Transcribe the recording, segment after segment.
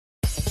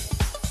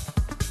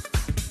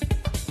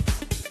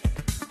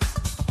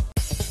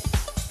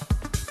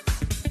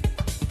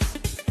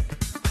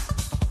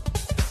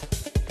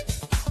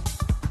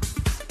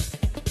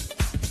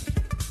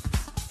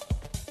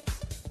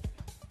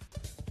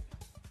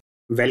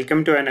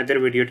Welcome to another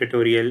video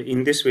tutorial.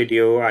 In this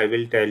video, I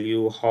will tell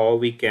you how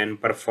we can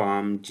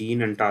perform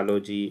gene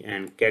ontology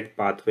and KEGG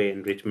pathway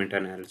enrichment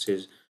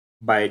analysis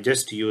by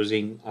just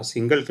using a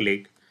single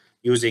click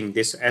using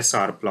this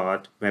SR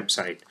plot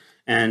website.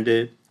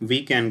 And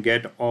we can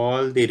get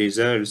all the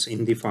results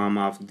in the form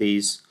of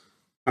this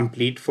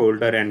complete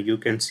folder, and you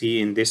can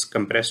see in this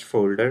compressed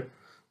folder,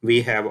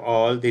 we have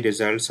all the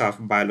results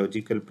of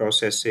biological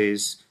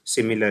processes.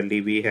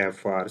 Similarly, we have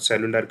for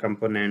cellular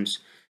components,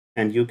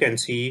 and you can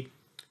see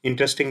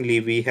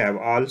interestingly, we have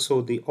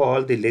also the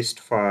all the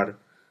list for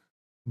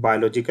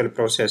biological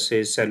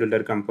processes,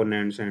 cellular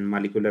components, and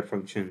molecular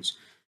functions.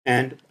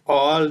 And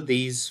all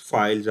these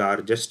files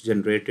are just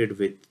generated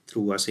with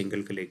through a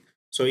single click.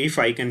 So if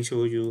I can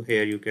show you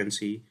here, you can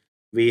see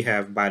we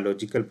have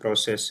biological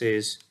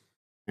processes,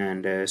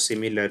 and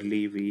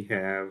similarly we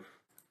have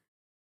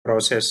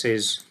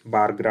processes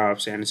bar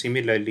graphs, and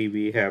similarly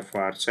we have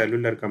for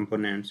cellular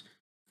components.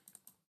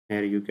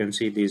 Here you can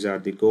see these are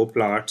the Go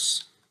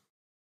plots.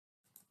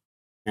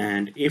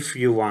 And if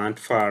you want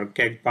for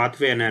KEGG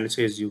pathway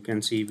analysis, you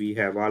can see we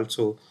have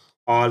also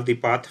all the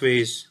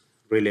pathways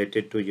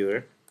related to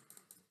your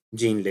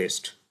gene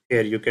list.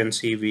 Here you can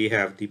see we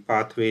have the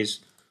pathways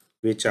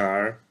which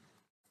are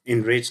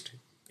enriched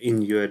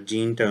in your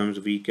gene terms.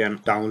 We can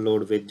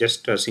download with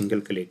just a single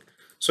click.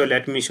 So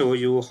let me show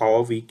you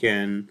how we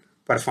can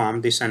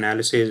perform this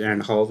analysis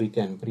and how we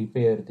can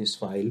prepare this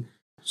file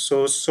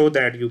so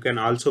that you can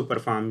also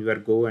perform your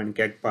Go and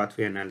KEGG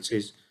pathway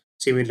analysis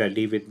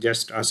similarly with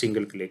just a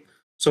single click.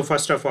 So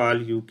first of all,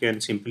 you can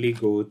simply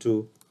go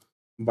to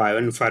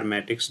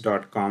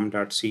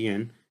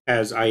bioinformatics.com.cn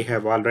as I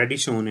have already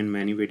shown in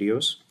many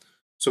videos.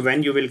 So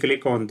when you will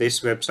click on this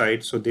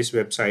website, so this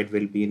website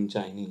will be in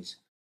Chinese.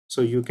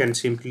 So you can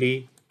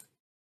simply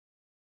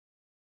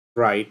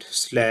write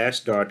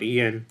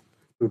 /.en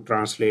to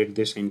translate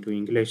this into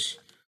English.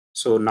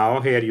 So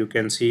now here you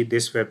can see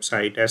this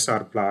website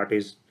SR plot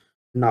is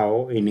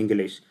now in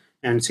English.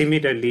 And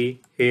similarly,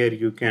 here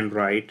you can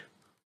write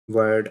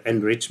word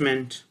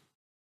enrichment.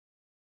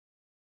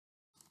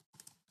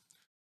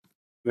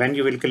 When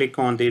you will click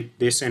on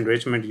this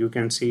enrichment, you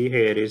can see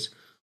here is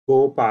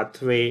Go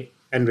pathway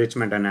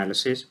enrichment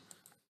analysis.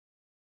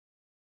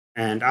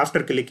 And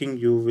after clicking,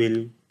 you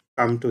will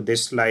come to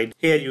this slide.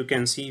 Here you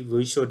can see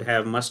we should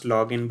have must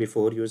log in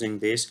before using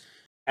this.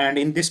 And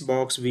in this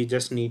box, we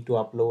just need to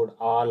upload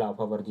all of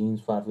our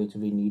genes for which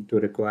we need to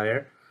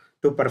require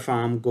to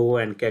perform Go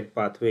and KEGG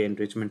pathway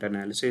enrichment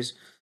analysis.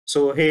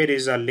 So here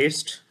is a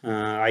list.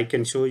 I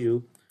can show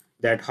you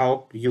that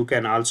how you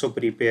can also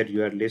prepare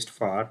your list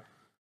for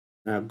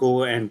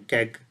Go and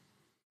KEGG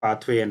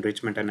pathway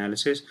enrichment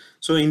analysis.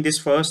 So in this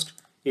first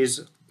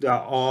is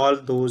all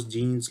those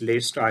genes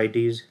list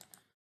IDs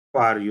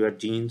for your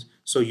genes.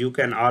 So you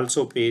can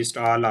also paste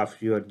all of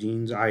your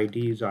genes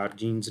IDs or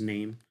genes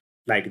name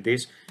like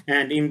this.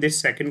 And in this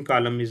second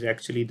column is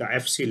actually the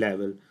FC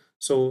level.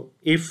 So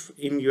if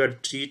in your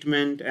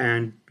treatment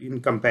and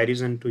in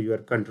comparison to your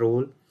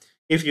control,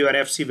 if your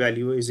FC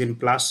value is in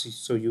plus,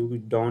 so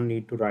you don't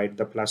need to write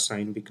the plus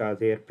sign because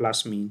here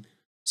plus mean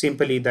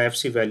simply the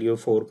FC value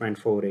of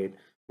 4.48.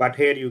 But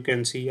here you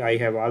can see I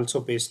have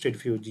also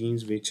pasted few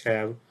genes which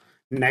have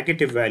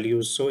negative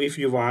values. So if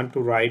you want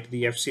to write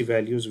the FC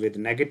values with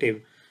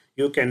negative,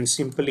 you can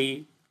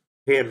simply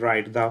here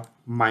write the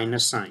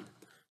minus sign.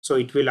 So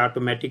it will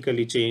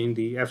automatically change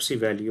the FC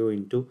value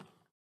into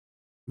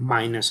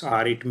minus,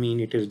 or it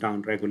means it is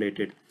down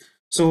regulated.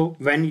 So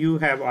when you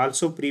have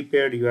also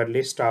prepared your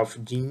list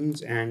of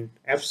genes and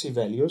FC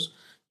values,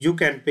 you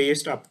can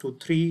paste up to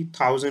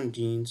 3000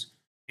 genes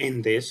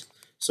in this.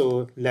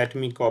 So let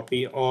me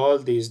copy all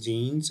these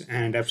genes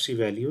and FC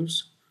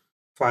values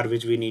for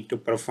which we need to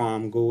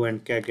perform Go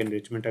and KEGG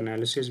enrichment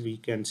analysis. We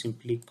can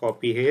simply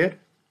copy here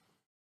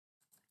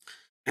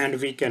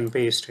and we can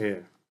paste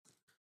here.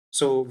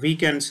 So we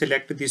can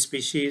select the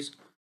species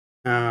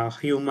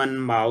human,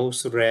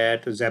 mouse,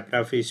 rat,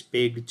 zebrafish,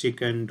 pig,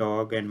 chicken,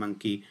 dog, and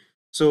monkey.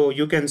 So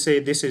you can say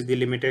this is the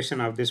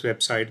limitation of this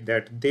website,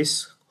 that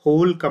this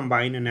whole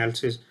combined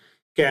analysis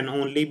can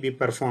only be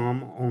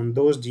performed on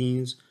those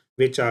genes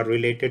which are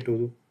related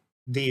to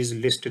these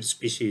listed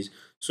species.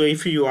 So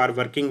if you are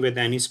working with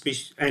any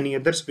species, any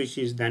other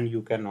species, then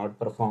you cannot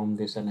perform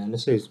this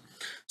analysis.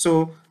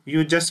 So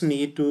you just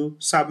need to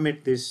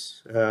submit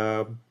this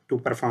to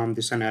perform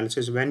this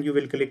analysis. When you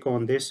will click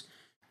on this,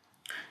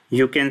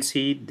 you can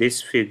see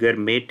this figure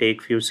may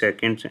take few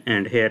seconds,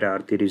 and here are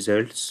the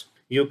results.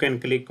 You can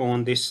click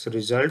on this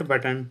result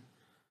button.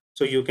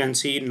 So you can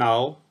see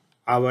now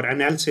our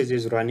analysis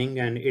is running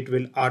and it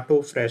will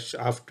auto fresh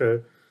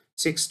after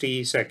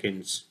 60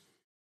 seconds.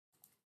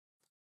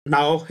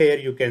 Now here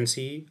you can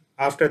see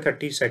after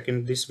 30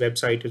 seconds, this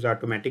website is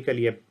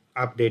automatically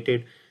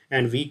updated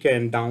and we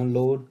can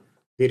download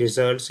the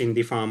results in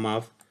the form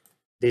of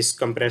this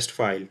compressed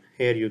file.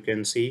 Here you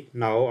can see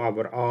now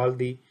our all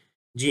the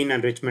gene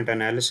enrichment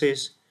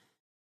analysis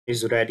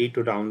is ready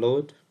to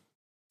download.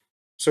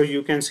 So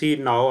you can see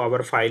now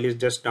our file is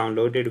just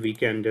downloaded. We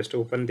can just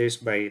open this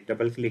by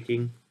double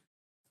clicking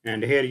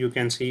And here you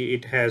can see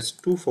it has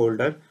two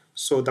folders.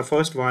 So the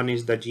first one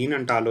is the gene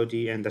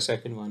ontology and the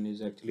second one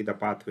is actually the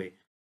pathway.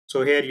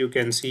 So here you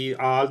can see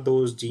all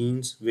those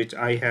genes which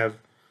I have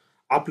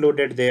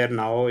uploaded there.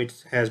 Now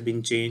it has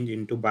been changed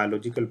into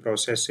biological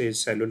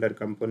processes, cellular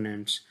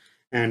components,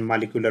 and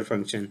molecular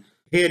function.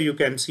 Here you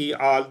can see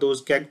all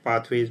those KEGG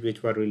pathways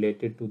which were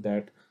related to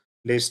that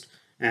list.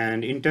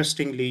 And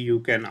interestingly, you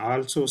can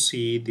also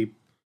see the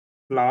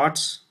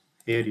plots.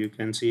 Here you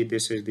can see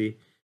this is the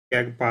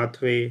KEGG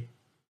pathway.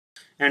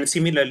 And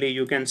similarly,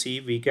 you can see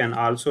we can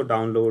also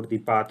download the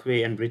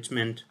pathway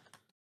enrichment,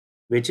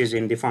 which is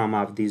in the form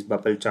of these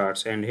bubble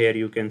charts. And here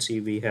you can see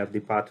we have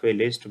the pathway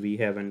list, we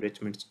have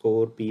enrichment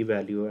score,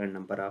 p-value, and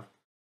number of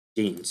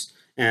genes.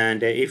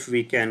 And if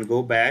we can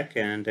go back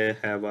and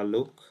have a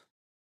look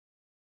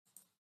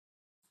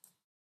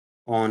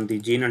on the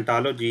gene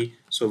ontology,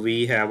 so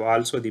we have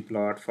also the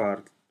plot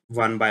for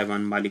one by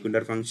one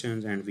molecular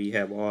functions, and we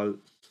have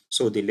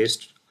also the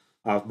list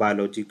of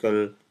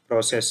biological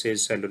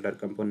processes, cellular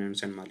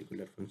components, and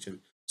molecular function.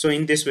 So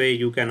in this way,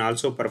 you can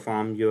also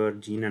perform your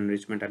gene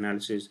enrichment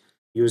analysis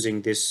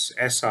using this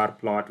SR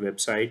plot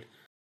website.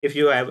 If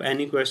you have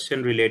any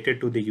question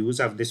related to the use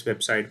of this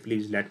website,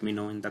 please let me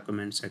know in the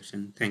comment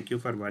section. Thank you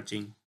for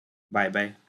watching. Bye bye.